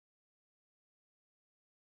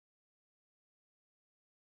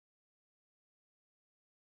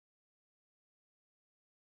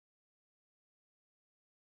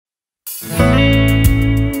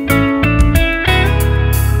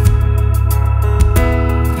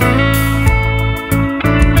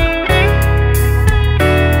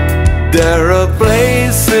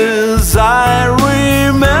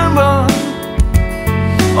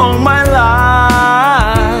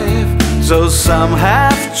some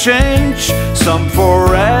have changed, some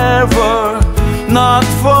forever, not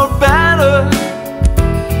for better.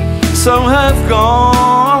 Some have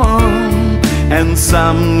gone and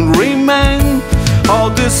some remain. All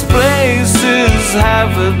these places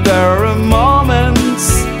have their moments.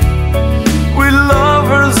 With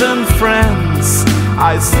lovers and friends,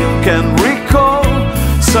 I still can recall.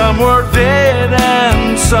 Some were dead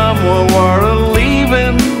and some were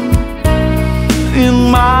living.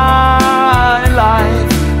 In my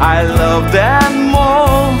life, I love them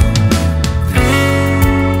more.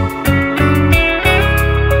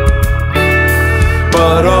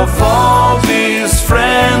 But of all these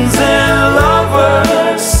friends and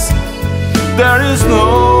lovers, there is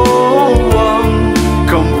no one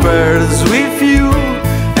compares with you.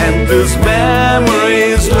 And these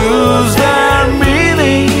memories lose their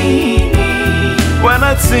meaning when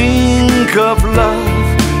I think of love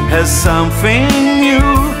as something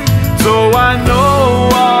new. So I